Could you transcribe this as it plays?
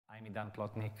I'm Idan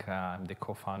Plotnik. I'm the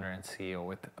co-founder and CEO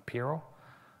with Apiiro.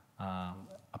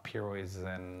 Apiiro is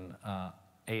an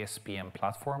ASPM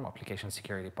platform, Application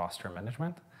Security Posture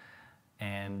Management.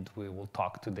 And we will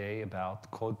talk today about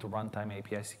code-to-runtime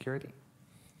API security.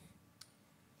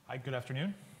 Hi, good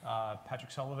afternoon.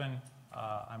 Patrick Sullivan.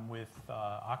 I'm with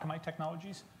Akamai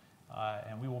Technologies,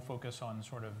 and we will focus on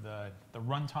sort of the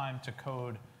runtime to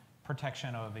code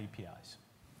protection of APIs.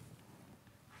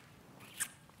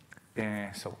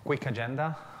 So quick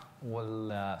agenda.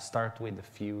 We'll start with a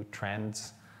few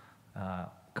trends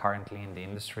currently in the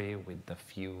industry with a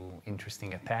few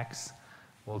interesting attacks.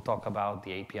 We'll talk about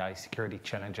the API security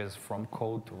challenges from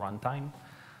code to runtime.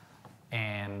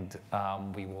 And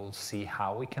we will see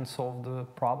how we can solve the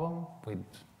problem with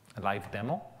a live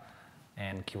demo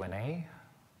and Q&A.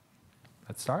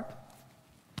 Let's start.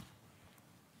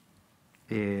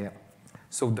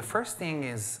 So the first thing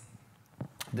is,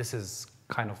 this is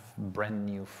kind of brand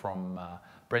new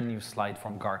slide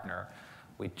from Gartner,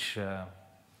 which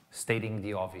stating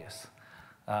the obvious.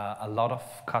 A lot of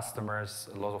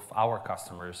our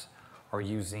customers are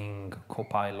using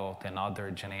Copilot and other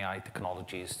GenAI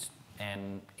technologies,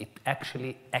 and it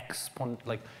actually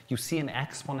you see an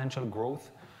exponential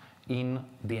growth in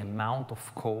the amount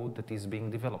of code that is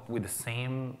being developed with the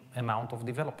same amount of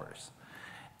developers.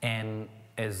 And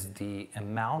as the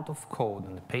amount of code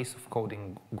and the pace of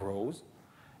coding grows,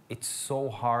 it's so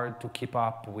hard to keep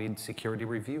up with security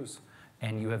reviews.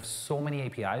 And you have so many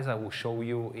APIs. I will show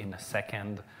you in a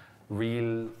second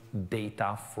real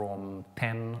data from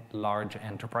 10 large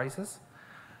enterprises.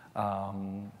 I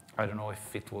don't know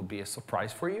if it will be a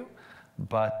surprise for you,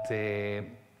 but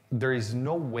there is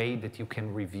no way that you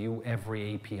can review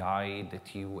every API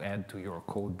that you add to your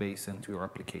code base and to your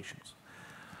applications.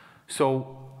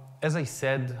 So as I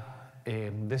said,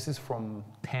 this is from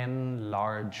 10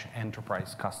 large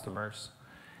enterprise customers,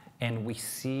 and we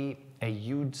see a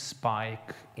huge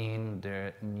spike in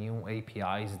the new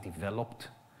APIs developed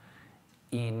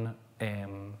in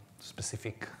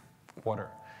specific quarter.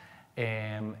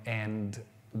 And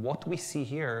what we see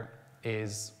here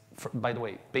is, by the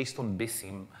way, based on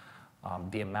BISIM,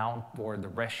 the amount or the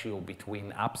ratio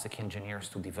between AppSec engineers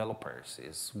to developers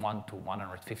is 1 to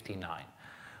 159.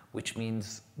 Which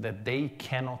means that they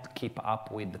cannot keep up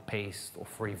with the pace of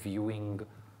reviewing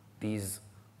these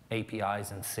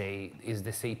APIs and say, is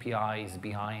this API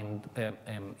behind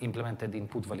implemented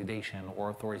input validation or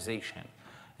authorization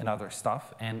and other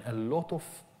stuff. And a lot of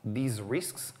these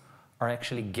risks are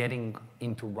actually getting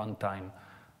into runtime,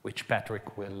 which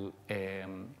Patrick will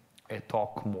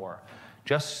talk more.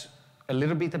 Just a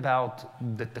little bit about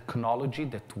the technology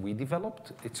that we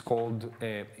developed.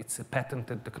 It's a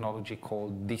patented technology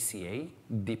called DCA,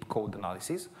 Deep Code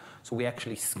Analysis. So we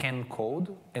actually scan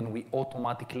code, and we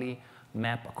automatically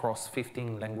map across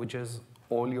 15 languages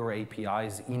all your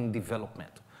APIs in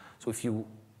development. So if you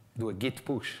do a git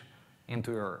push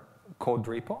into your code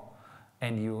repo,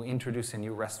 and you introduce a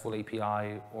new RESTful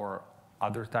API or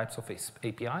other types of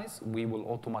APIs, we will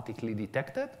automatically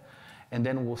detect it. And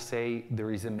then we'll say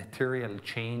there is a material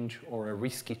change or a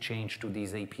risky change to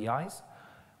these APIs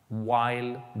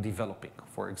while developing.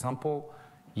 For example,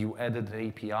 you added the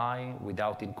API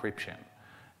without encryption.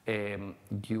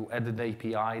 You added the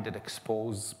API that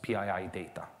exposes PII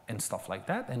data and stuff like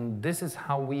that. And this is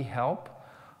how we help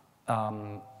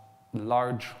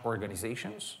large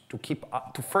organizations to keep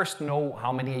up, to first know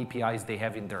how many APIs they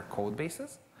have in their code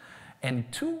bases, and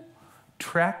two,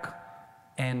 track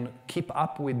and keep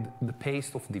up with the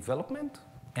pace of development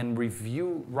and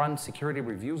run security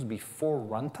reviews before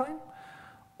runtime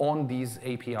on these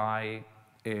API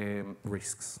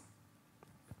risks.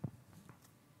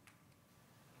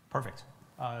 Perfect.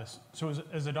 So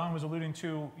as Idan was alluding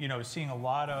to, seeing a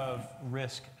lot of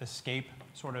risk escape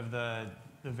sort of the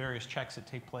various checks that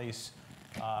take place,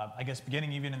 I guess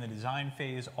beginning even in the design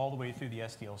phase all the way through the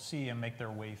SDLC and make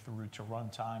their way through to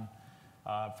runtime.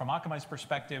 From Akamai's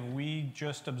perspective, we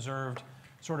just observed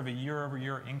sort of a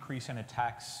year-over-year increase in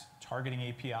attacks targeting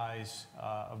APIs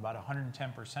of about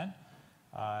 110%.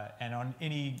 And on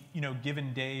any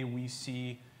given day, we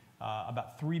see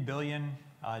about 3 billion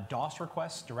DOS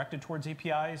requests directed towards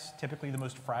APIs, typically the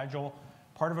most fragile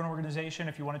part of an organization.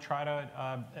 If you want to try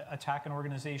to attack an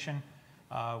organization,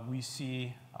 we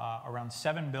see around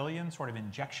 7 billion sort of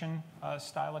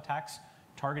injection-style attacks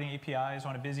targeting APIs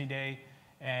on a busy day.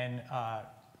 And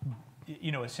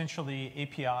essentially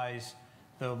APIs,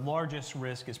 the largest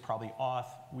risk is probably auth.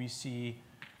 We see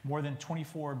more than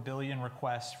 24 billion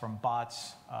requests from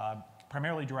bots,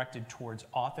 primarily directed towards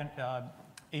auth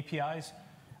APIs,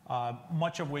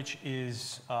 much of which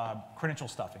is credential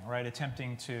stuffing, right?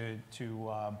 Attempting to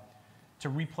to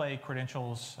replay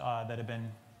credentials that have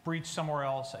been breached somewhere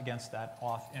else against that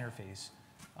auth interface.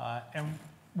 And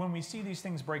when we see these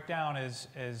things break down, as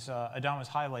Idan was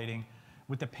highlighting,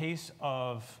 with the pace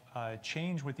of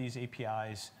change with these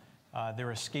APIs,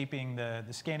 they're escaping the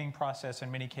scanning process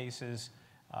in many cases.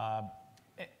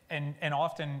 And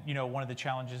often, one of the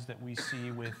challenges that we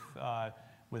see with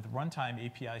runtime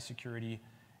API security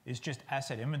is just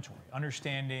asset inventory,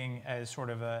 understanding as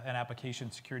sort of an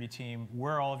application security team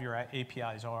where all of your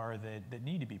APIs are that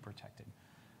need to be protected.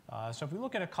 So if we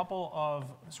look at a couple of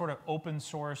sort of open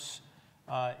source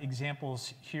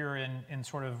examples here in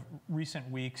sort of recent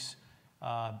weeks,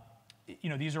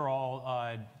 these are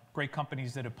all great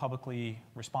companies that have publicly,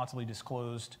 responsibly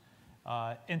disclosed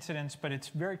incidents, but it's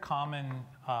very common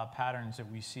patterns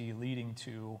that we see leading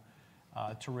to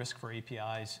risk for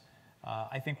APIs.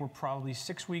 I think we're probably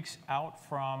 6 weeks out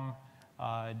from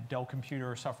Dell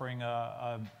Computer suffering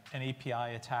an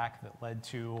API attack that led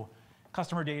to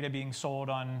customer data being sold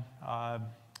on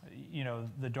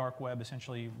the dark web,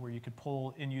 essentially, where you could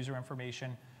pull in-user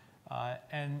information.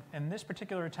 And this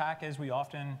particular attack, as we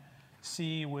often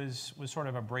see, was sort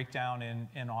of a breakdown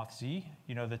in auth-z.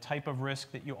 The type of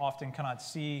risk that you often cannot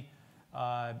see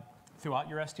throughout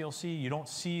your SDLC. You don't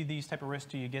see these type of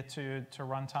risks till you get to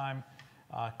runtime.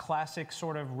 Classic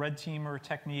sort of red teamer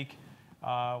technique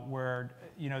where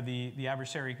the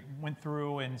adversary went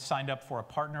through and signed up for a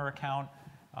partner account.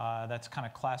 That's kind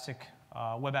of classic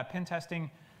web app pen testing.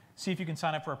 See if you can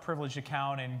sign up for a privileged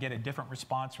account and get a different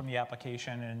response from the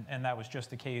application, and that was just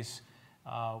the case.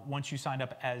 Once you signed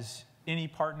up as any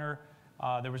partner,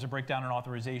 there was a breakdown in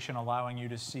authorization allowing you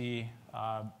to see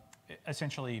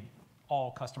essentially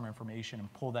all customer information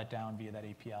and pull that down via that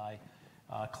API.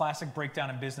 Classic breakdown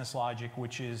in business logic,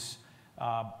 which is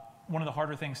one of the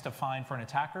harder things to find for an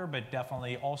attacker, but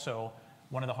definitely also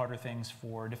one of the harder things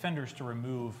for defenders to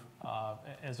remove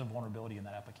as a vulnerability in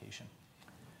that application.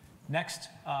 Next,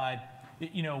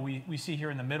 we see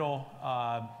here in the middle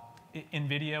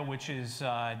NVIDIA, which is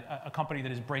a company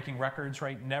that is breaking records,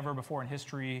 right? Never before in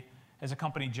history has a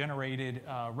company generated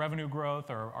revenue growth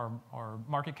or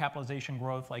market capitalization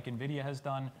growth like NVIDIA has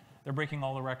done. They're breaking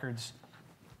all the records.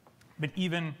 But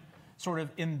even sort of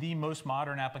in the most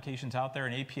modern applications out there,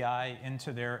 an API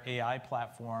into their AI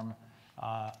platform,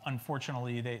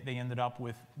 unfortunately, they ended up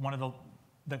with one of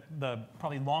the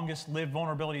probably longest lived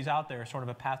vulnerabilities out there, sort of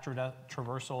a path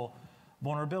traversal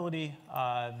vulnerability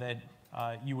that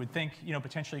you would think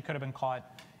potentially could have been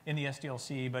caught in the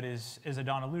SDLC, but as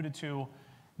Idan alluded to,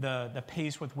 the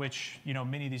pace with which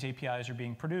many of these APIs are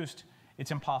being produced, it's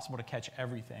impossible to catch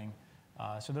everything.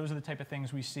 So those are the type of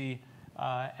things we see.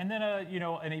 And then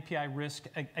an API risk,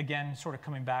 again, sort of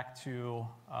coming back to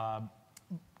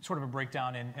sort of a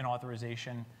breakdown in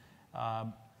authorization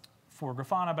for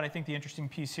Grafana. But I think the interesting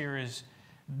piece here is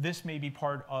this may be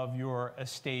part of your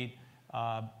estate,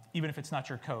 even if it's not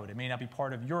your code. It may not be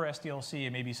part of your SDLC.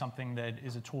 It may be something that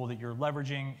is a tool that you're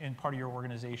leveraging in part of your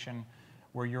organization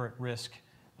where you're at risk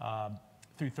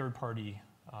through third-party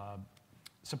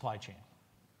supply chain.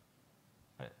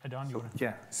 Idan, you want to?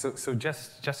 Yeah, so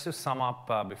just to sum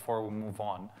up before we move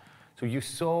on. So you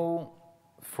saw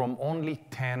from only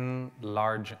 10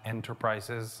 large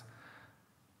enterprises,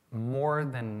 more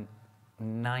than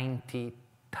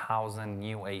 90,000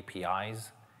 new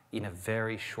APIs in a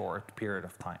very short period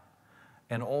of time.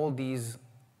 And all these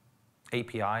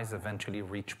APIs eventually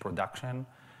reach production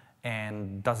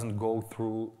and doesn't go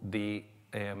through the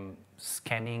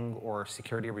scanning or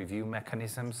security review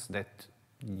mechanisms that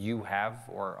you have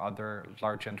or other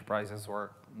large enterprises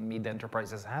or mid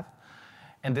enterprises have.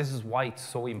 And this is why it's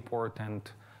so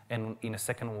important, and in a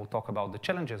second we'll talk about the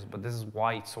challenges, but this is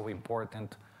why it's so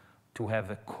important to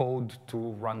have a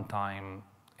code-to-runtime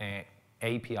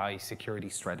API security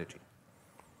strategy.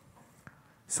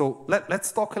 So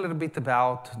let's talk a little bit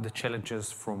about the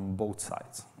challenges from both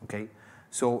sides, okay?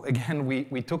 So again,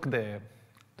 we took the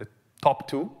top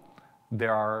 2.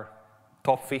 There are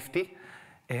top 50.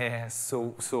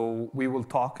 So we will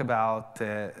talk about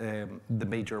the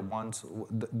major ones.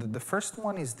 The first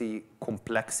one is the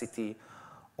complexity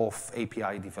of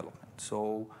API development.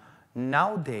 So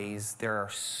nowadays, there are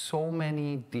so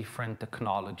many different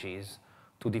technologies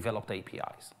to develop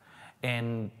APIs,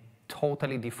 and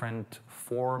totally different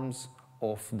forms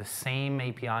of the same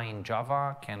API in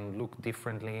Java can look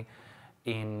differently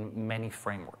in many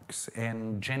frameworks.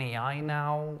 And GenAI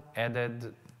now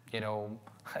added,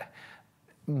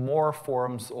 more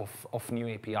forms of new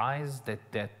APIs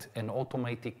that an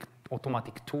automatic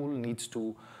tool needs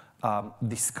to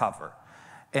discover.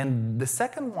 And the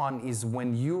second one is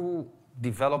when you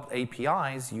develop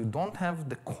APIs, you don't have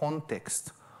the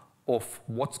context of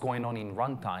what's going on in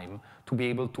runtime to be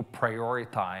able to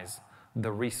prioritize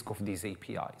the risk of these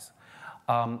APIs.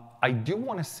 I do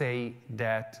want to say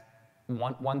that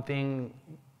one thing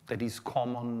that is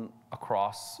common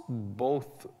across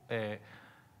both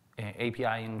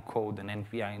API in code and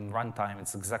API in runtime,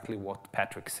 it's exactly what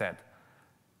Patrick said.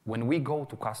 When we go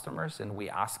to customers and we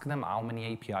ask them how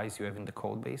many APIs you have in the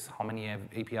code base, how many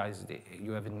APIs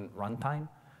you have in runtime,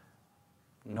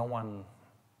 no one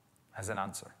has an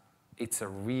answer. It's a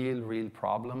real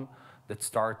problem that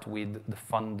starts with the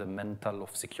fundamental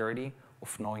of security,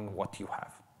 of knowing what you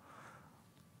have.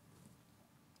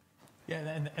 Yeah,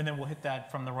 and then we'll hit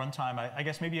that from the runtime. I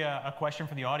guess maybe a question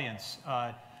for the audience.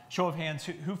 Show of hands,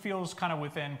 who feels kind of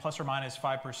within plus or minus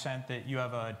 5% that you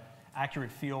have an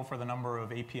accurate feel for the number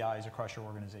of APIs across your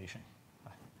organization?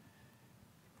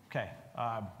 Okay,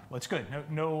 well, it's good.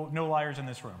 No liars in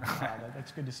this room.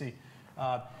 That's good to see.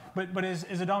 But as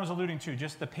Idan was alluding to,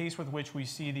 just the pace with which we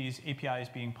see these APIs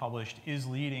being published is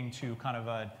leading to kind of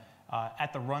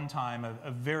at the runtime,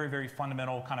 a very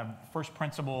fundamental kind of first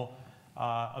principle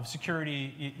of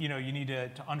security. You need to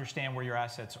understand where your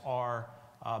assets are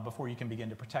before you can begin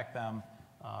to protect them.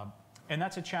 And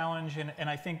that's a challenge, and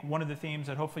I think one of the themes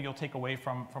that hopefully you'll take away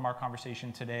from our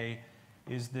conversation today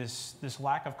is this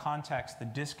lack of context, the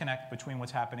disconnect between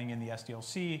what's happening in the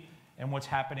SDLC and what's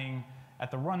happening at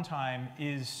the runtime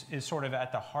is sort of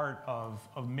at the heart of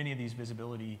many of these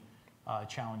visibility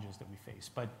challenges that we face.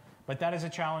 But that is a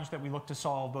challenge that we look to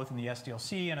solve both in the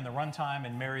SDLC and in the runtime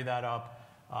and marry that up.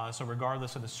 So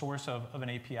regardless of the source of an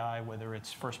API, whether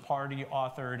it's first party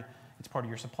authored, it's part of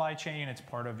your supply chain, it's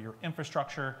part of your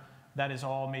infrastructure, that is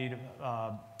all made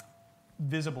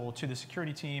visible to the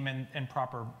security team and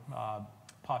proper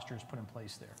postures put in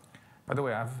place there. By the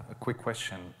way, I have a quick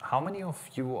question. How many of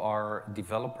you are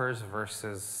developers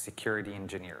versus security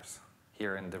engineers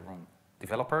here in the room?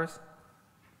 Developers?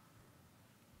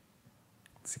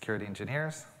 Security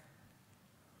engineers?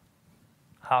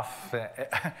 Half,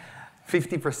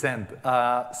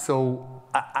 50%. So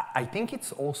I think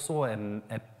it's also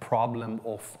a problem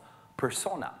of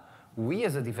persona. We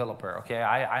as a developer, okay,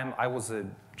 I was a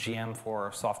GM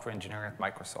for software engineering at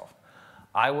Microsoft.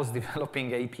 I was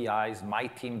developing APIs, my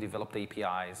team developed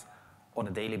APIs on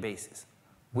a daily basis.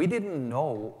 We didn't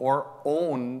know or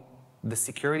own the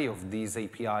security of these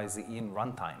APIs in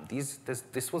runtime.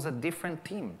 This was a different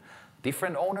team,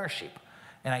 different ownership.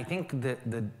 And I think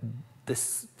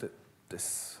this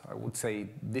I would say,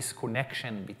 this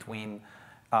connection between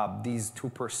these two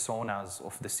personas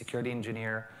of the security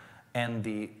engineer and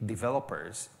the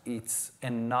developers, it's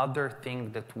another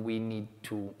thing that we need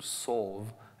to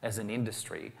solve as an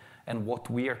industry, and what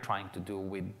we are trying to do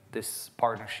with this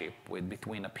partnership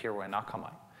between Apiiro and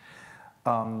Akamai.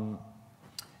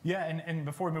 Yeah, and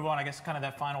before we move on, I guess kind of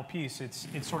that final piece, it's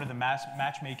sort of the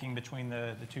matchmaking between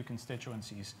the two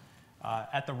constituencies.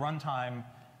 At the runtime,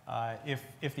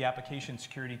 if the application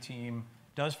security team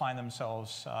does find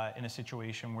themselves in a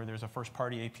situation where there's a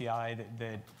first-party API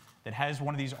that has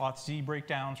one of these auth-z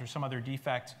breakdowns or some other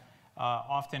defect,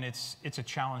 often it's a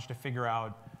challenge to figure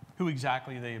out who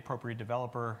exactly the appropriate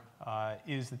developer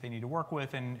is that they need to work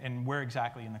with and where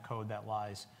exactly in the code that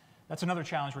lies. That's another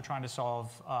challenge we're trying to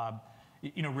solve,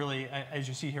 really, as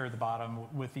you see here at the bottom,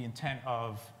 with the intent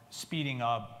of speeding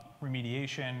up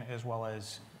remediation as well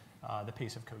as the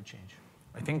pace of code change.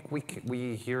 I think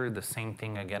we hear the same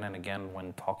thing again and again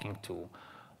when talking to,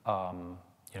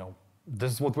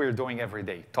 this is what we're doing every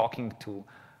day, talking to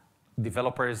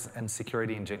developers and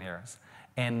security engineers.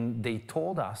 And they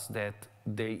told us that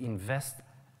they invest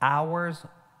hours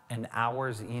and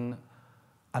hours in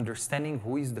understanding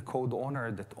who is the code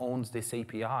owner that owns this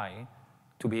API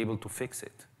to be able to fix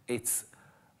it. It's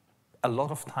a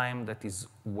lot of time that is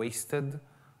wasted,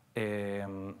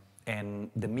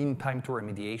 and the mean time to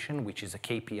remediation, which is a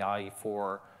KPI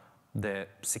for the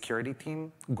security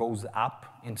team, goes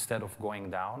up instead of going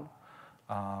down.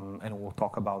 And we'll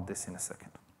talk about this in a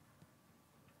second.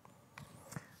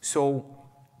 So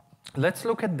let's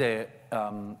look at the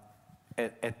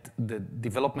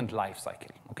development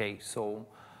lifecycle. Okay, so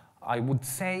I would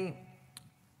say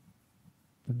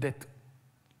that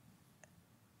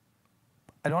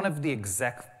I don't have the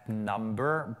exact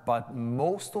number, but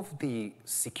most of the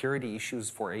security issues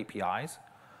for APIs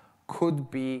could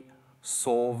be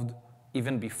solved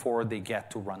even before they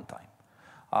get to runtime.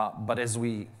 But as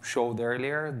we showed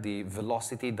earlier, the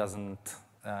velocity doesn't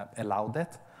allow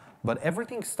that. But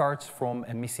everything starts from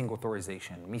a missing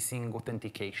authorization, missing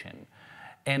authentication.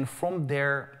 And from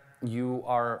there, you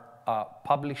are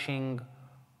publishing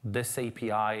this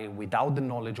API without the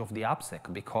knowledge of the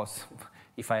AppSec, because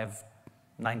if I have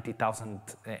 90,000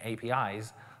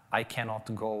 APIs, I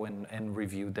cannot go and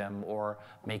review them or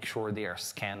make sure they are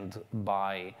scanned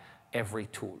by every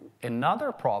tool.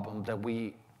 Another problem that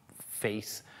we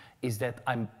face is that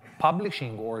I'm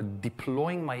publishing or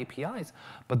deploying my APIs,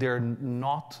 but they're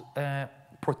not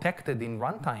protected in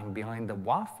runtime behind the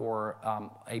WAF or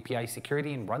API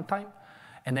security in runtime.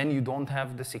 And then you don't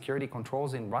have the security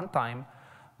controls in runtime,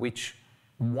 which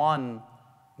one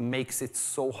makes it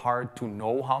so hard to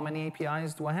know how many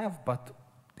APIs do I have, but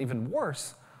even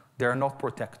worse, they're not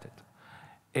protected.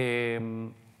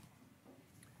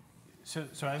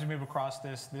 So as we move across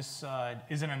this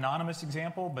is an anonymous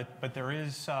example, but there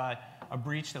is a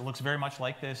breach that looks very much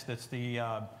like this. That's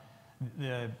the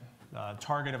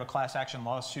target of a class action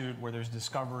lawsuit where there's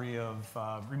discovery of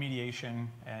remediation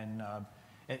and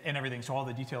everything. So all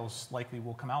the details likely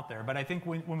will come out there. But I think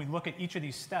when we look at each of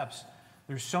these steps,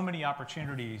 there's so many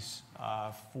opportunities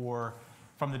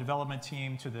from the development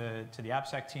team to the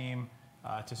AppSec team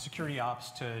to security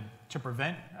ops to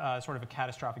prevent sort of a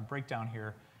catastrophic breakdown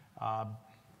here.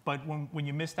 But when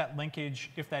you miss that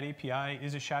linkage, if that API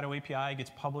is a shadow API,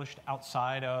 gets published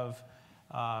outside of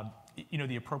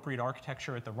the appropriate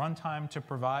architecture at the runtime to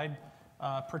provide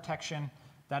protection,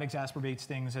 that exacerbates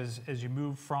things as you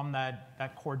move from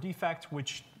that core defect,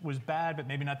 which was bad, but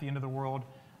maybe not the end of the world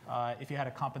if you had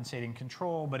a compensating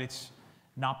control, but it's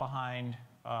not behind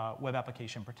web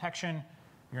application protection.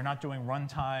 You're not doing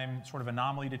runtime sort of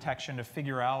anomaly detection to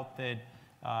figure out that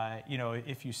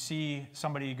if you see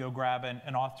somebody go grab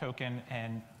an auth token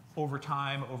and over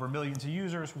time, over millions of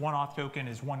users, one auth token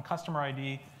is one customer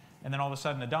ID, and then all of a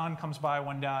sudden Idan comes by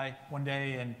one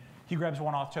day and he grabs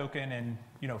one auth token and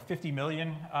 50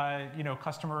 million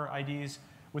customer IDs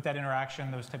with that interaction,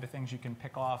 those type of things you can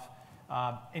pick off.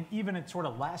 And even at sort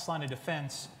of last line of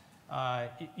defense,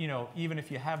 even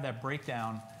if you have that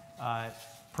breakdown,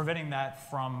 preventing that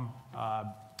from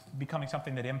becoming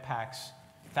something that impacts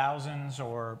thousands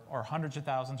or hundreds of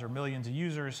thousands or millions of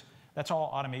users, that's all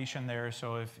automation there.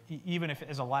 So even if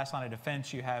as a last line of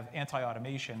defense you have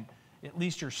anti-automation, at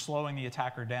least you're slowing the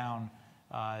attacker down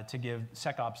to give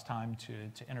SecOps time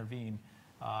to intervene.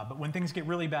 But when things get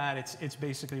really bad, it's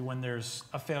basically when there's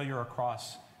a failure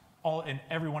across and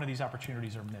every one of these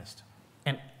opportunities are missed.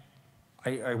 And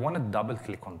I want to double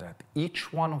click on that.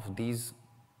 Each one of these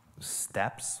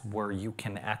steps where you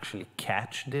can actually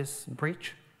catch this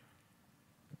breach,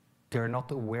 they're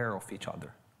not aware of each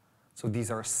other. So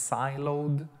these are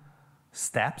siloed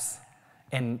steps,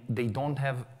 and they don't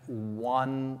have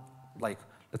one,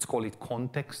 let's call it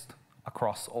context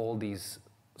across all these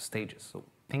stages. So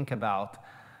think about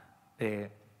an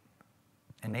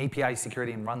API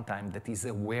security in runtime that is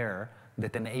aware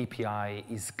that an API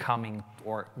is coming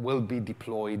or will be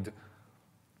deployed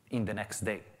in the next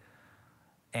day.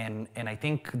 And I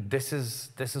think this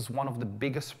is one of the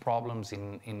biggest problems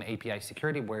in API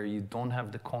security, where you don't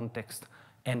have the context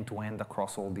end-to-end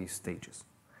across all these stages.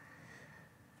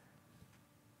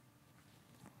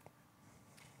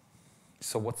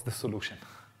 So what's the solution?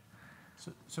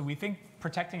 So we think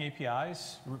protecting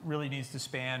APIs really needs to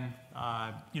span,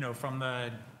 from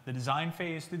the design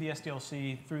phase through the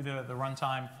SDLC, through the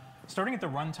runtime. Starting at the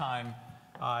runtime,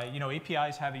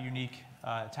 APIs have a unique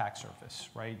attack surface,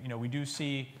 right? We do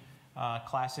see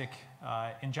classic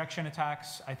injection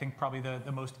attacks. I think probably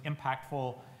the most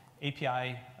impactful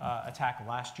API attack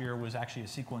last year was actually a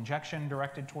SQL injection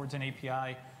directed towards an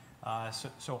API.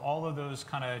 So all of those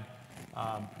kind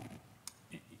of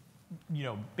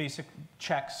basic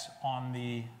checks on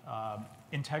the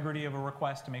integrity of a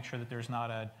request to make sure that there's not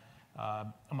a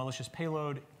malicious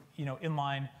payload,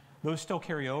 inline. Those still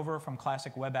carry over from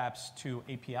classic web apps to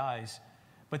APIs.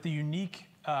 But the unique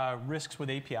risks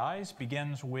with APIs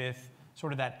begins with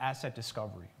sort of that asset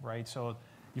discovery, right? So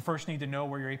you first need to know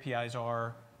where your APIs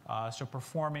are. So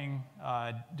performing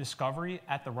discovery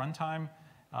at the runtime,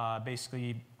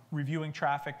 basically reviewing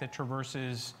traffic that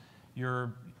traverses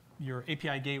your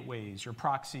API gateways, your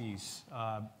proxies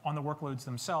on the workloads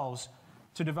themselves,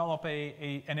 to develop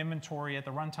an inventory at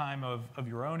the runtime of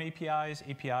your own APIs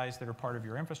that are part of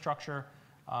your infrastructure,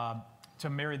 to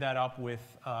marry that up with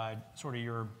sort of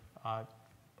your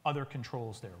other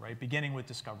controls there, right? Beginning with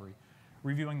discovery.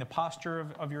 Reviewing the posture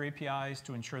of your APIs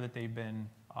to ensure that they've been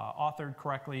authored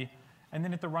correctly. And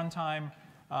then at the runtime,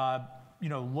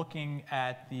 looking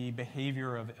at the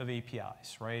behavior of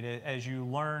APIs, right? As you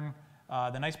learn,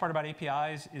 the nice part about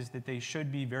APIs is that they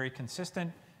should be very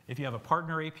consistent. If you have a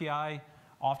partner API,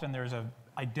 often there's an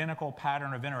identical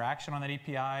pattern of interaction on that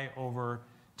API over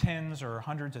tens or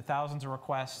hundreds of thousands of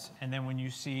requests. And then when you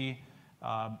see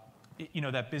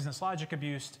that business logic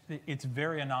abuse, it's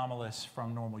very anomalous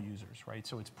from normal users, right?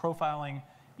 So it's profiling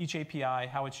each API,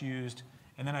 how it's used,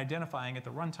 and then identifying at the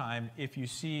runtime if you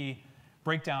see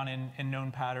breakdown in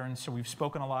known patterns. So we've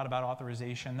spoken a lot about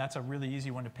authorization. That's a really easy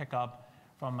one to pick up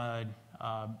from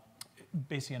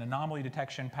basically an anomaly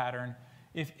detection pattern.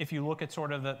 If you look at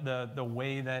sort of the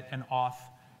way that an auth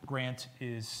grant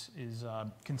is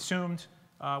consumed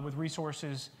with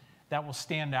resources, that will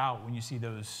stand out when you see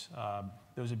those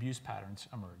abuse patterns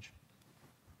emerge.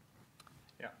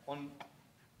 Yeah.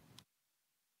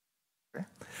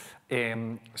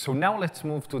 So now let's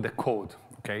move to the code,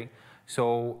 okay?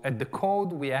 So at the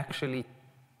code, we actually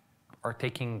are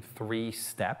taking 3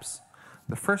 steps.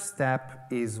 The first step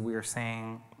is we're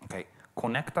saying, okay,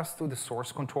 connect us to the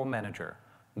source control manager,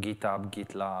 GitHub,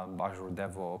 GitLab, Azure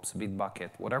DevOps, Bitbucket,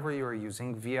 whatever you're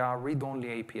using via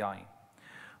read-only API.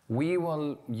 We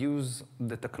will use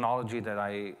the technology that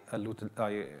I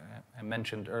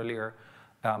mentioned earlier,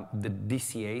 the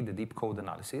DCA, the deep code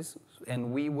analysis,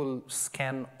 and we will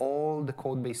scan all the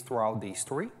code base throughout the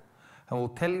history, and we'll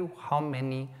tell you how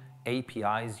many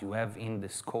APIs you have in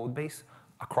this code base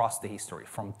across the history,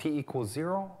 from t equals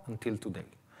 0 until today.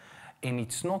 And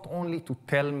it's not only to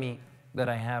tell me that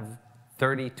I have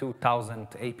 32,000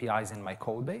 APIs in my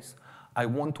code base. I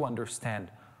want to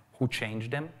understand who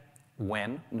changed them,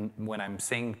 when. When I'm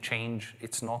saying change,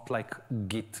 it's not like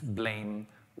git blame,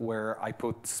 where I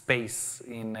put space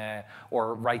in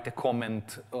or write a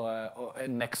comment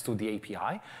next to the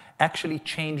API. Actually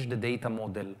change the data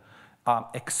model,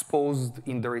 exposed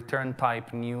in the return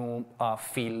type new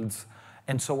fields,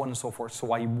 and so on and so forth.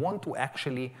 So I want to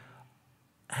actually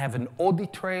have an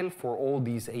audit trail for all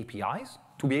these APIs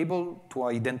to be able to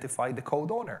identify the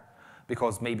code owner,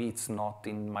 because maybe it's not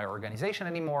in my organization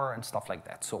anymore and stuff like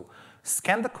that. So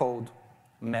scan the code,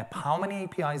 map how many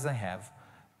APIs I have,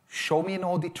 show me an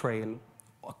audit trail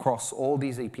across all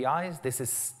these APIs. This is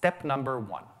step number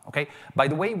 1, okay? By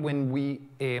the way, when we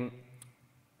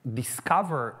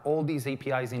discover all these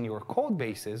APIs in your code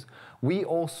bases, we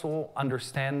also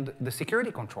understand the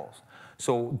security controls.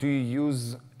 So do you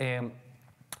use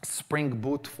Spring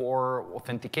Boot for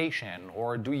authentication,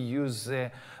 or do you use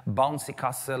Bouncy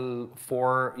Castle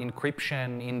for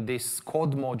encryption in this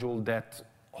code module that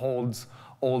holds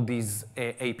all these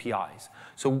APIs?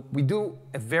 So we do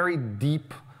a very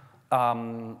deep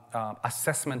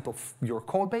assessment of your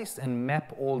code base and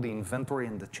map all the inventory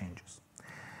and the changes.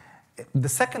 The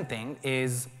second thing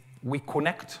is we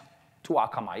connect to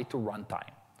Akamai, to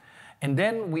runtime. And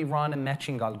then we run a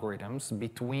matching algorithms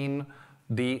between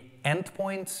the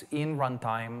endpoints in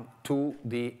runtime to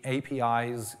the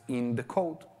APIs in the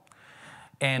code.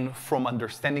 And from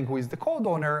understanding who is the code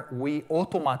owner, we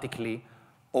automatically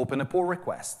open a pull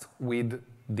request with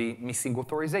the missing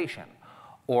authorization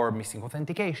or missing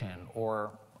authentication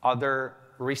or other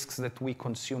risks that we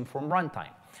consume from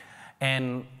runtime.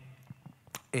 And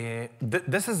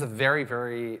this is a very,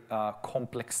 very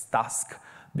complex task,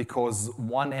 because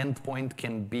one endpoint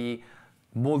can be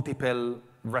multiple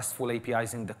RESTful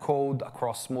APIs in the code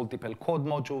across multiple code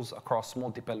modules, across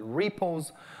multiple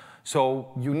repos.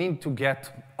 So you need to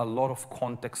get a lot of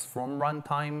context from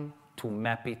runtime to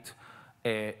map it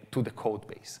to the code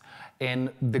base.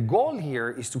 And the goal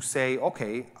here is to say,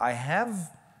 OK, I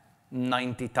have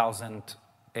 90,000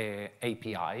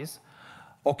 APIs.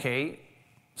 OK,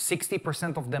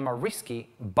 60% of them are risky,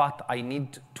 but I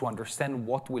need to understand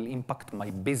what will impact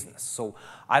my business. So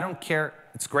I don't care.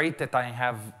 It's great that I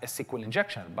have a SQL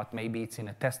injection, but maybe it's in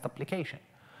a test application.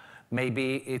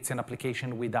 Maybe it's an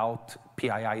application without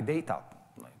PII data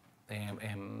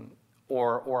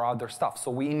or other stuff. So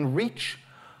we enrich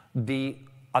the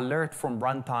alert from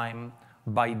runtime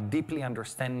by deeply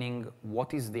understanding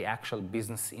what is the actual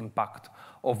business impact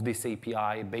of this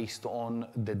API based on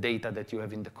the data that you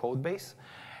have in the code base.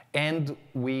 And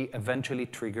we eventually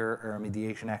trigger a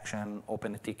remediation action,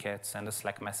 open a ticket, send a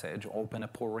Slack message, open a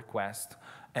pull request,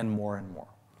 and more and more.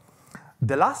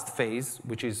 The last phase,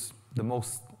 which is the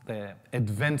most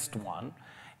advanced one,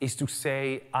 is to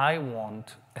say, I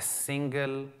want a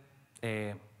single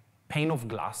pane of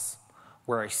glass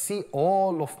where I see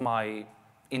all of my,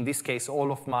 in this case,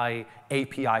 all of my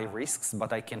API risks,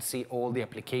 but I can see all the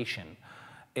application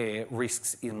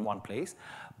risks in one place.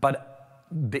 But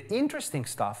the interesting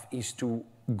stuff is to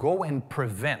go and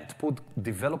prevent, put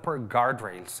developer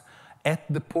guardrails at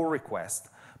the pull request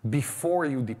before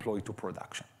you deploy to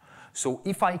production. So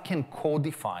if I can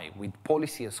codify with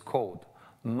policy as code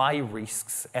my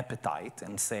risks appetite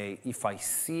and say, if I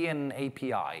see an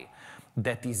API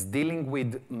that is dealing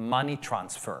with money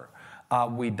transfer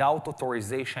without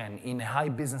authorization in a high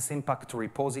business impact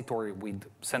repository with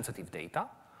sensitive data,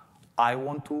 I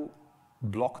want to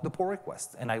block the pull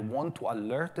request, and I want to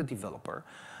alert the developer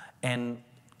and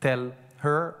tell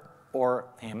her or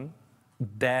him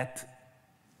that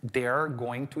they're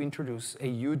going to introduce a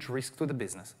huge risk to the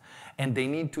business, and they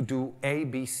need to do A,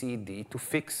 B, C, D to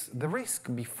fix the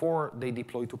risk before they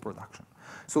deploy to production.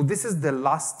 So this is the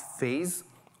last phase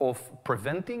of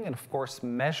preventing and, of course,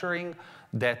 measuring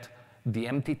that the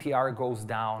MTTR goes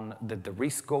down, that the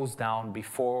risk goes down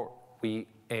before we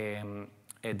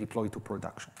deploy to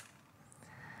production.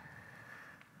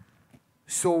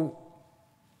 So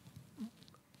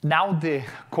now the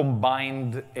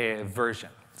combined version.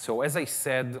 So as I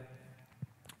said,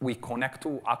 we connect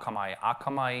to Akamai.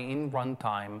 Akamai in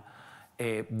runtime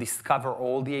discover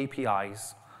all the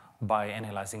APIs by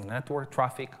analyzing network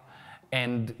traffic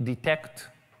and detect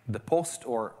the post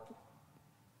or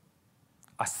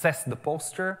assess the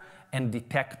poster and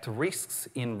detect risks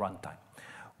in runtime.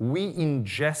 We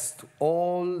ingest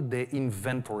all the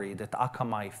inventory that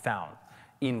Akamai found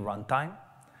in runtime,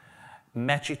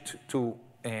 match it to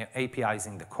APIs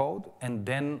in the code, and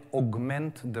then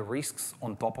augment the risks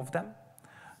on top of them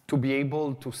to be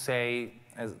able to say,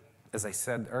 as I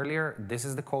said earlier, this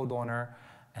is the code owner,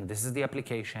 and this is the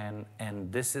application,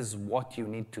 and this is what you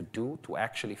need to do to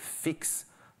actually fix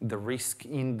the risk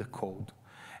in the code.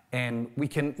 And we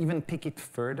can even take it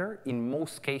further in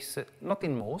most cases, not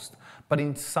in most, but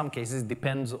in some cases,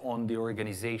 depends on the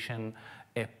organization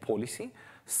policy.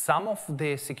 Some of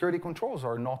the security controls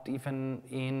are not even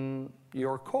in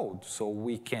your code. So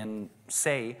we can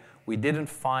say we didn't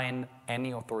find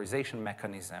any authorization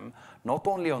mechanism, not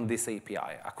only on this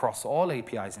API, across all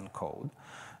APIs in code.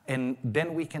 And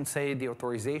then we can say the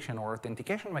authorization or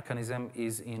authentication mechanism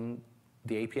is in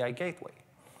the API gateway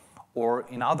or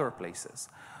in other places.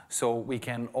 So we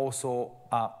can also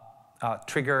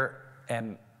trigger a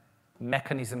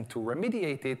mechanism to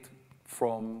remediate it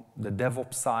from the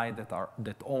DevOps side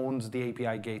that owns the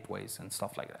API gateways and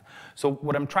stuff like that. So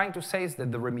what I'm trying to say is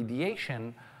that the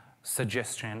remediation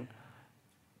suggestion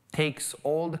takes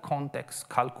all the context,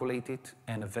 calculate it,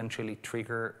 and eventually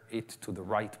trigger it to the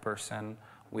right person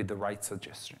with the right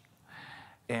suggestion.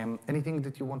 Anything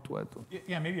that you want to add to?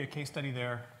 Yeah, maybe a case study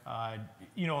there.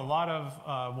 You know, a lot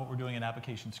of what we're doing in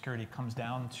application security comes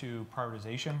down to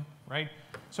prioritization, right?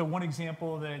 So one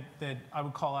example that I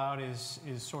would call out is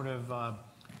sort of,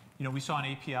 you know, we saw an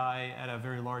API at a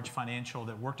very large financial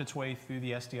that worked its way through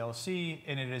the SDLC,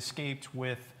 and it escaped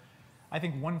with, I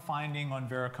think, one finding on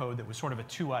Veracode that was sort of a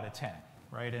 2 out of 10,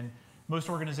 right? And most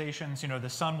organizations, you know, the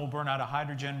sun will burn out of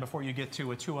hydrogen before you get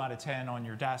to a 2 out of 10 on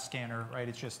your DAS scanner, right?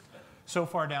 It's just so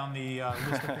far down the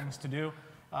list of things to do.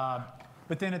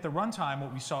 But then at the runtime,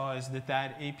 what we saw is that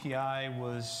that API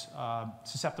was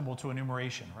susceptible to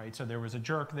enumeration, right? So there was a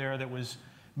jerk there that was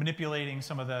manipulating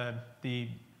some of the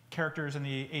characters in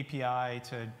the API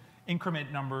to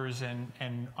increment numbers,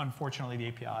 and unfortunately the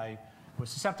API was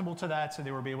susceptible to that, so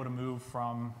they were able to move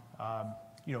from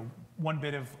you know,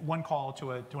 one call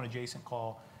to an adjacent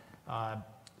call.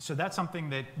 So that's something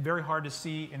that very hard to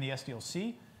see in the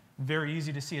SDLC, very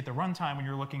easy to see at the runtime when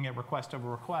you're looking at request over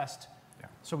request. Yeah.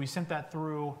 So we sent that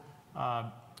through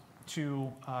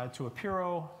to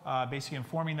Apiiro, basically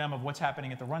informing them of what's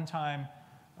happening at the runtime.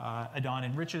 Idan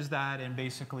enriches that and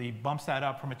basically bumps that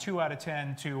up from a 2 out of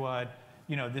 10 to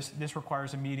you know, this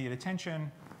requires immediate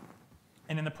attention,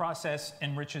 and in the process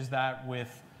enriches that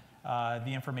with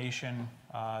the information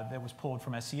that was pulled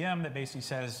from SCM that basically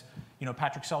says, you know,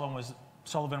 Patrick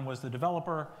Sullivan was the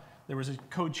developer. There was a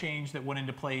code change that went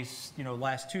into place, you know,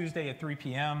 last Tuesday at 3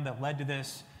 p.m. that led to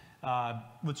this.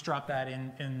 Let's drop that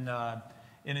in a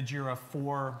JIRA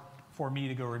for me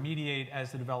to go remediate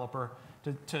as the developer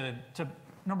to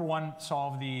number one,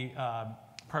 solve the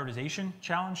prioritization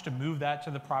challenge, to move that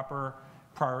to the proper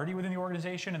priority within the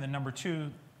organization, and then number two,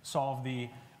 solve the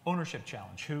ownership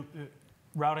challenge,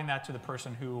 routing that to the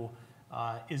person who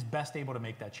is best able to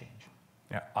make that change.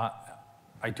 Yeah,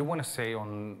 I do want to say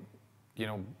on, you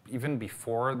know, even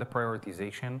before the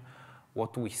prioritization,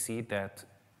 what we see that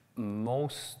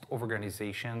most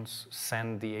organizations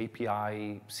send the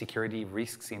API security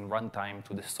risks in runtime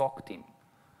to the SOC team.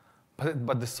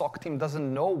 But the SOC team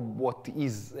doesn't know what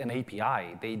is an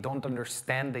API. They don't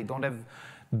understand, they don't have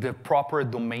the proper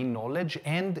domain knowledge,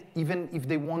 and even if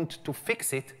they want to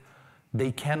fix it,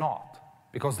 they cannot,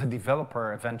 because the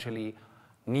developer eventually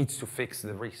needs to fix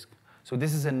the risk. So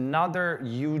this is another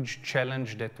huge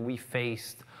challenge that we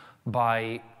faced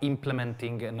by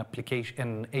implementing an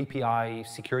API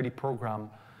security program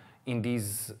in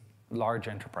these large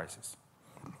enterprises.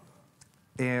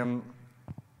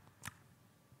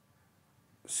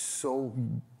 So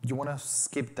you want to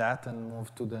skip that and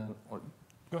move to the...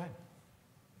 Go ahead.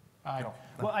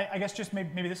 Well, I guess just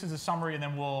maybe this is a summary, and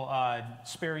then we'll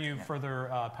spare you further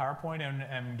PowerPoint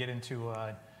and get into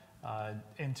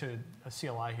into a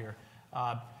CLI here.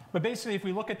 But basically, if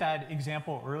we look at that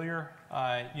example earlier,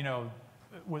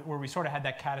 where we sort of had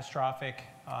that catastrophic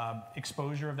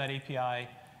exposure of that API,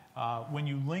 when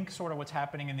you link sort of what's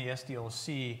happening in the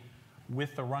SDLC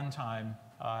with the runtime,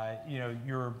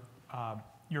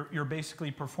 you're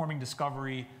basically performing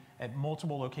discovery at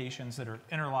multiple locations that are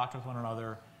interlocked with one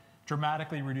another,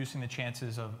 dramatically reducing the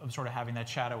chances of sort of having that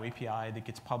shadow API that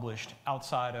gets published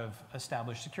outside of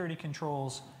established security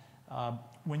controls.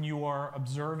 When you are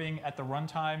observing at the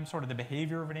runtime sort of the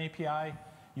behavior of an API,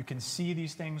 you can see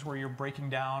these things where you're breaking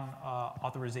down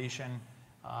authorization,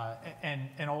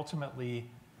 and ultimately,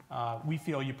 we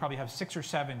feel you probably have 6 or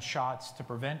 7 shots to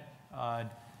prevent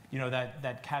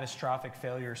that catastrophic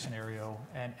failure scenario.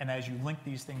 And as you link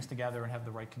these things together and have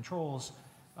the right controls,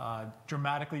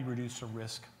 dramatically reduce the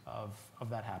risk of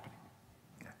that happening.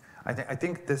 I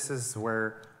think this is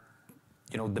where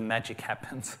the magic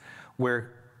happens,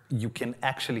 where you can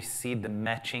actually see the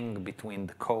matching between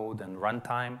the code and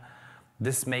runtime.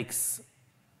 This makes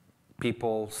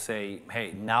people say,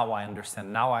 hey, now I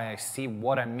understand. Now I see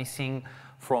what I'm missing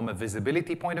from a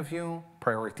visibility point of view,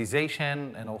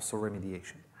 prioritization, and also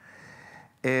remediation.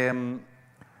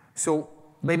 So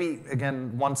maybe,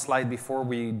 again, one slide before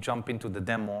we jump into the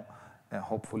demo.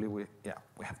 Hopefully, we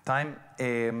have time.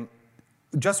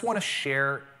 Just want to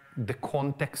share the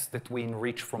context that we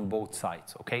enrich from both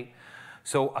sides, OK?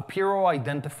 So Apiiro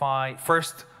identify,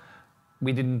 first,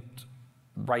 we didn't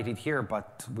write it here,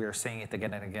 but we're saying it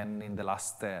again and again in the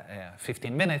last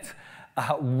 15 minutes.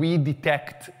 We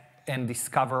detect and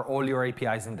discover all your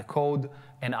APIs in the code,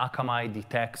 and Akamai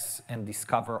detects and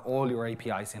discover all your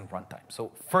APIs in runtime.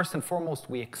 So first and foremost,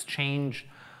 we exchange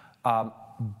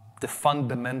the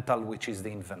fundamental, which is the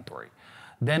inventory.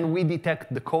 Then we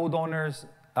detect the code owners,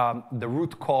 the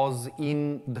root cause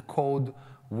in the code,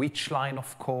 which line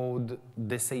of code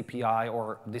this API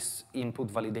or this input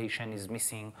validation is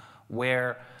missing,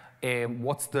 where,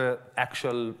 what's the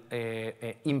actual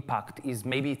impact is.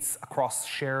 Maybe it's across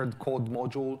shared code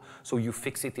module, so you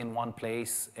fix it in one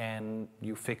place and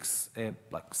you fix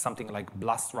like something like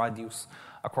blast radius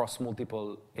across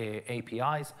multiple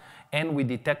APIs. And we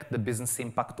detect the business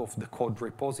impact of the code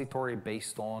repository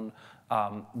based on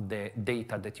the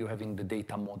data that you have in the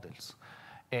data models.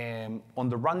 On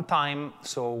the runtime,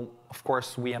 so of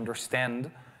course we understand,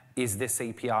 is this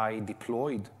API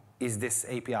deployed? Is this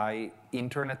API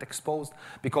internet exposed?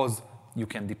 Because you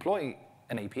can deploy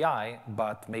an API,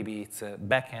 but maybe it's a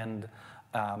backend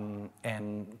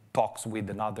and talks with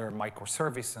another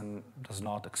microservice and does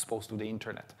not expose to the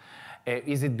internet.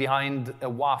 Is it behind a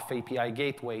WAF API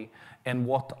gateway? And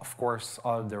what, of course,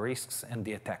 are the risks and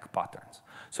the attack patterns?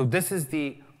 So this is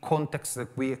the context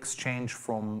that we exchange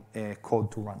from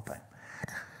code to runtime.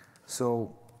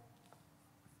 So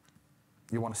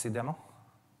you want to see demo?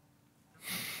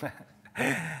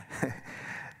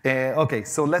 OK,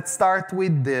 so let's start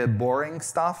with the boring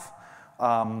stuff.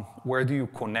 Where do you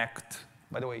connect?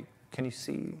 By the way, can you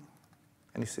see?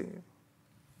 Can you see?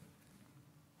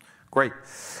 Great.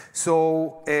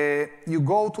 So you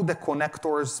go to the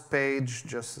connectors page.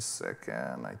 Just a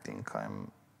second. I think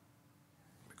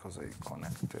because I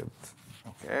connected.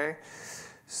 OK.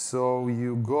 So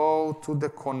you go to the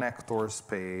connectors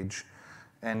page,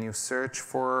 and you search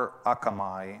for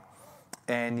Akamai.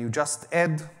 And you just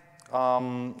add,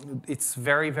 it's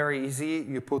very, very easy.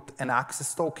 You put an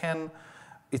access token.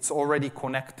 It's already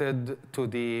connected to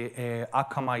the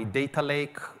Akamai data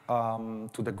lake,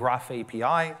 to the Graph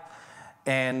API.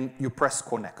 And you press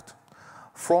connect.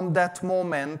 From that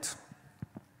moment,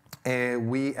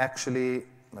 we actually,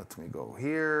 let me go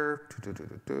here.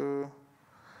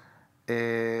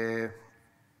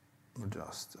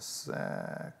 Just a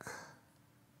sec.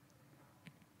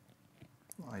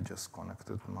 I just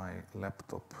connected my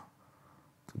laptop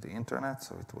to the internet,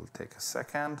 so it will take a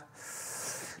second.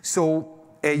 So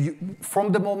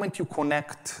from the moment you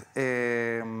connect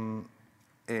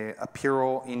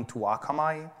Apiiro into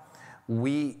Akamai,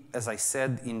 we, as I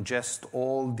said, ingest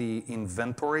all the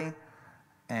inventory.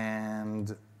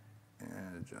 And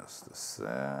just a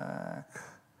sec.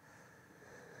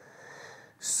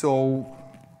 So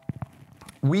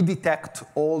we detect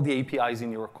all the APIs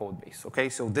in your code base. Okay,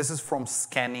 so this is from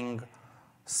scanning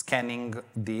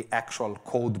the actual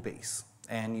code base.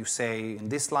 And you say, in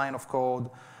this line of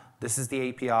code, this is the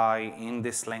API in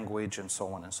this language, and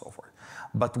so on and so forth.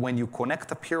 But when you connect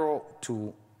Apiiro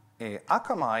to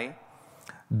Akamai,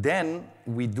 then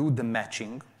we do the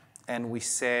matching. And we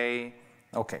say,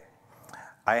 OK,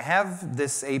 I have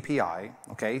this API,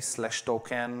 OK,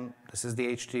 /token. This is the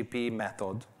HTTP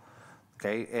method.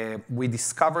 Okay, we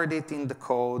discovered it in the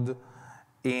code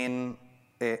in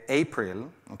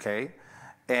April, okay?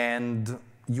 And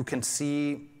you can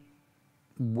see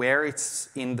where it's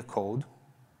in the code.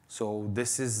 So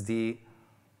this is the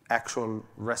actual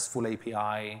RESTful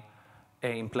API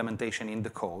implementation in the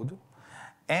code.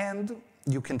 And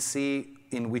you can see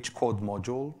in which code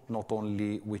module, not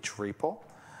only which repo.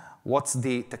 What's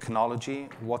the technology?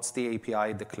 What's the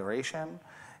API declaration?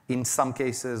 In some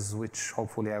cases, which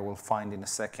hopefully I will find in a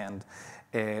second,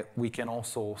 we can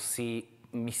also see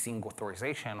missing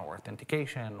authorization or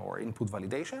authentication or input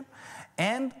validation.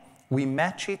 And we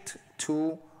match it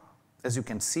to, as you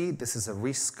can see, this is a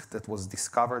risk that was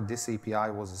discovered. This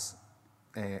API was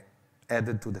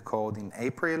added to the code in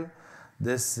April.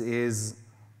 This is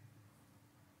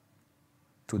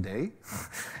today.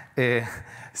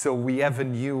 So we have a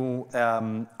new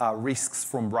risks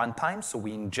from runtime. So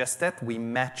we ingest it. We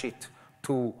match it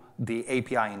to the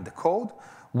API in the code.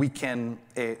 We can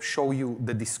show you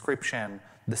the description,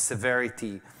 the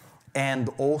severity, and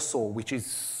also, which is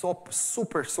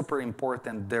super, super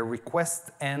important, the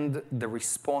request and the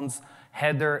response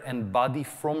header and body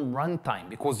from runtime.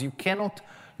 Because you cannot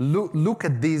look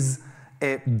at these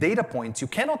data points. You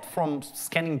cannot, from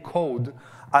scanning code,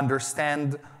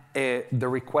 understand the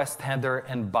request header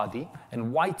and body.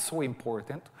 And why it's so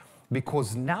important?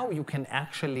 Because now you can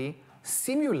actually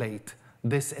simulate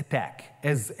this attack.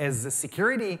 As a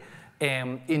security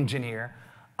engineer,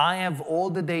 I have all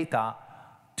the data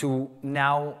to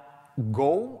now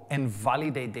go and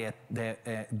validate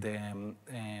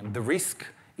the risk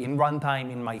in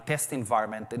runtime in my test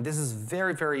environment. And this is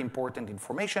very, very important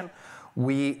information.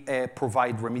 We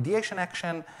provide remediation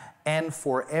action. And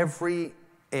for every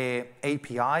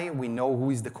API, we know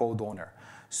who is the code owner.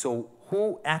 So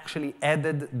who actually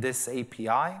added this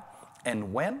API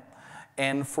and when?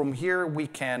 And from here, we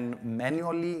can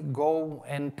manually go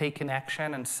and take an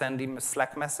action and send him a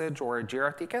Slack message or a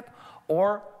Jira ticket,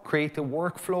 or create a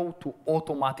workflow to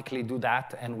automatically do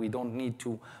that, and we don't need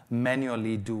to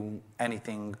manually do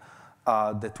anything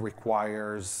that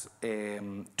requires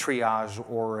triage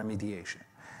or remediation.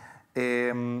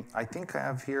 I think I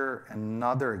have here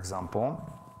another example.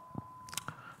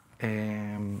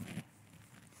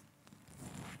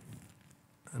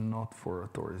 Not for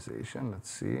authorization. Let's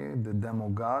see. The demo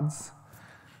gods.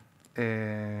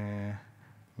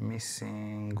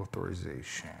 Missing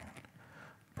authorization.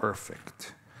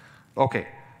 Perfect. OK.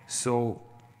 So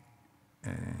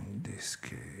in this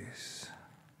case,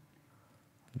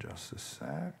 just a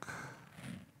sec.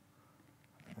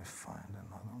 Let me find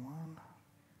another one.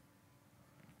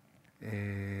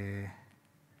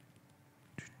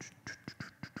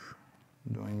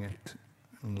 Doing it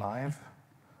live.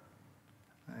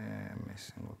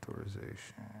 Missing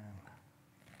authorization.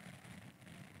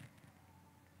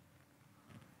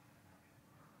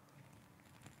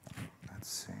 Let's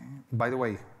see. By the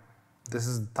way, this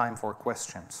is the time for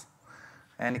questions.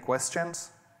 Any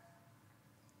questions?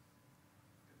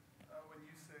 When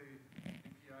you say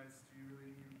APIs, do you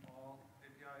really mean all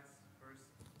APIs, first,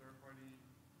 third party,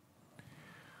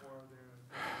 or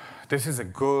This is a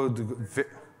good.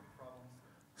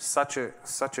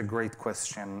 Such a great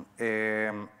question.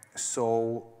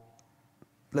 So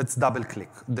let's double click.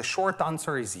 The short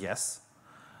answer is yes.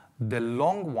 The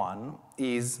long one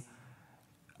is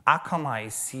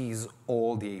Akamai sees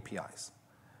all the APIs.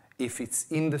 If it's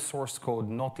in the source code,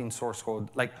 not in source code,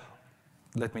 like,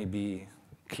 let me be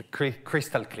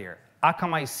crystal clear.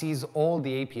 Akamai sees all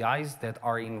the APIs that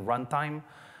are in runtime,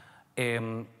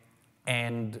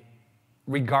 and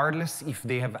regardless if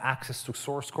they have access to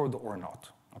source code or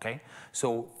not. Okay?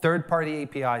 So third-party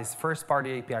APIs,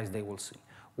 first-party APIs, they will see.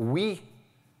 We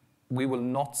will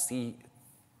not see,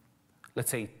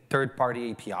 let's say,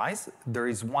 third-party APIs. There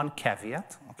is one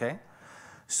caveat, okay?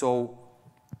 So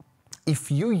if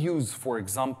you use, for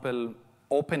example,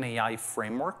 OpenAI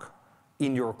framework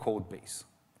in your code base,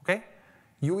 okay?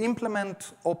 You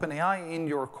implement OpenAI in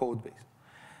your code base.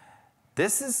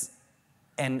 This is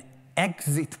an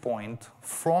exit point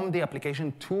from the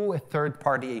application to a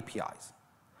third-party APIs.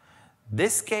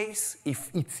 This case, if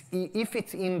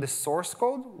it's in the source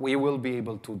code, we will be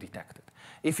able to detect it.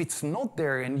 If it's not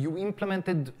there and you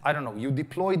implemented, I don't know, you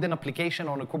deployed an application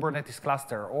on a Kubernetes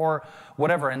cluster or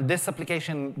whatever, and this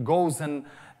application goes and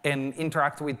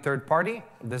interacts with third party,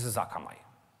 this is Akamai.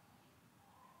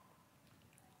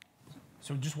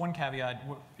 So just one caveat,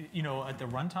 at the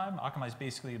runtime, Akamai is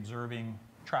basically observing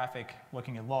traffic,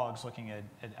 looking at logs, looking at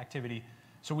activity.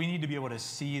 So we need to be able to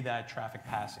see that traffic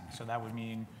passing. So that would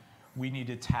mean we need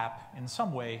to tap in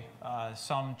some way,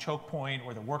 some choke point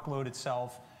or the workload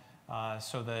itself.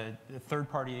 So the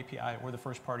third-party API or the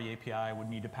first-party API would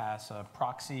need to pass a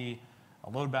proxy a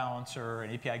load balancer,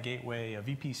 an API gateway, a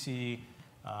VPC,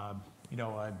 you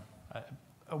know,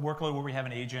 a workload where we have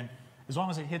an agent. As long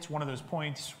as it hits one of those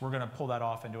points, we're going to pull that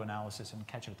off into analysis and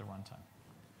catch it at the runtime.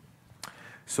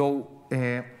 So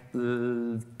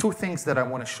 2 things that I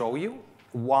want to show you.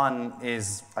 One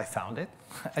is I found it.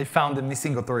 I found a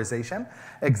missing authorization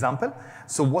example.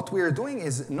 So what we are doing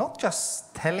is not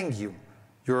just telling you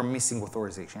you're missing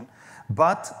authorization,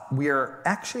 but we are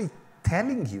actually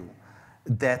telling you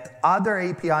that other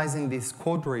APIs in this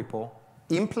code repo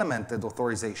implemented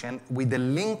authorization with a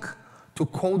link to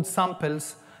code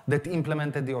samples that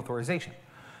implemented the authorization.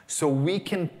 So we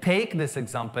can take this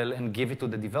example and give it to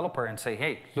the developer and say,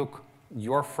 hey, look,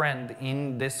 your friend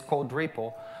in this code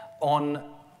repo on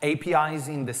APIs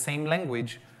in the same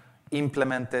language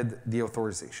implemented the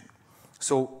authorization.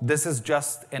 So this is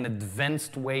just an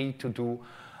advanced way to do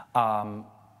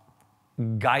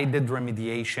guided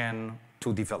remediation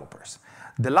to developers.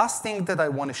 The last thing that I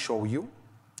want to show you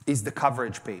is the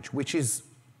coverage page, which is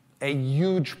a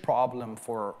huge problem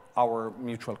for our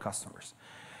mutual customers.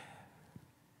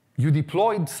 You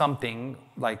deployed something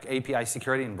like API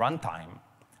security in runtime,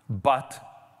 but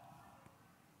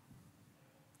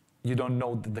you don't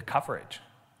know the coverage.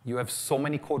 You have so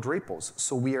many code repos.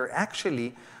 So we are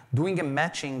actually doing a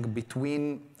matching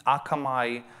between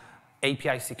Akamai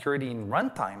API security in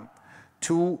runtime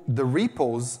to the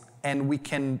repos, and we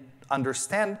can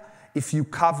understand if you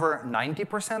cover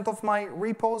 90% of my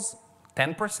repos,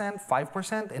 10%,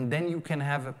 5%, and then you can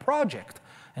have a project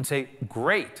and say,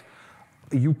 great,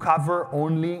 you cover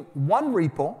only one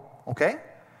repo, okay?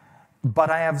 But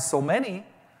I have so many,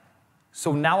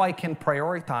 so now I can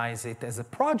prioritize it as a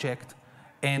project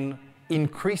and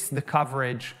increase the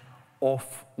coverage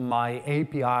of my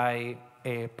API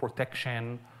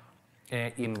protection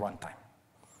in runtime.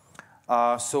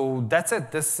 So that's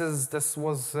it. This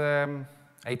was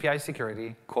API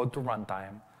security, code to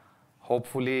runtime.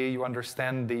 Hopefully you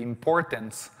understand the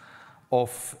importance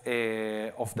of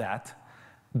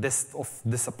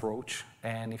this approach.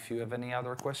 And if you have any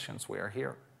other questions, we are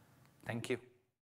here. Thank you.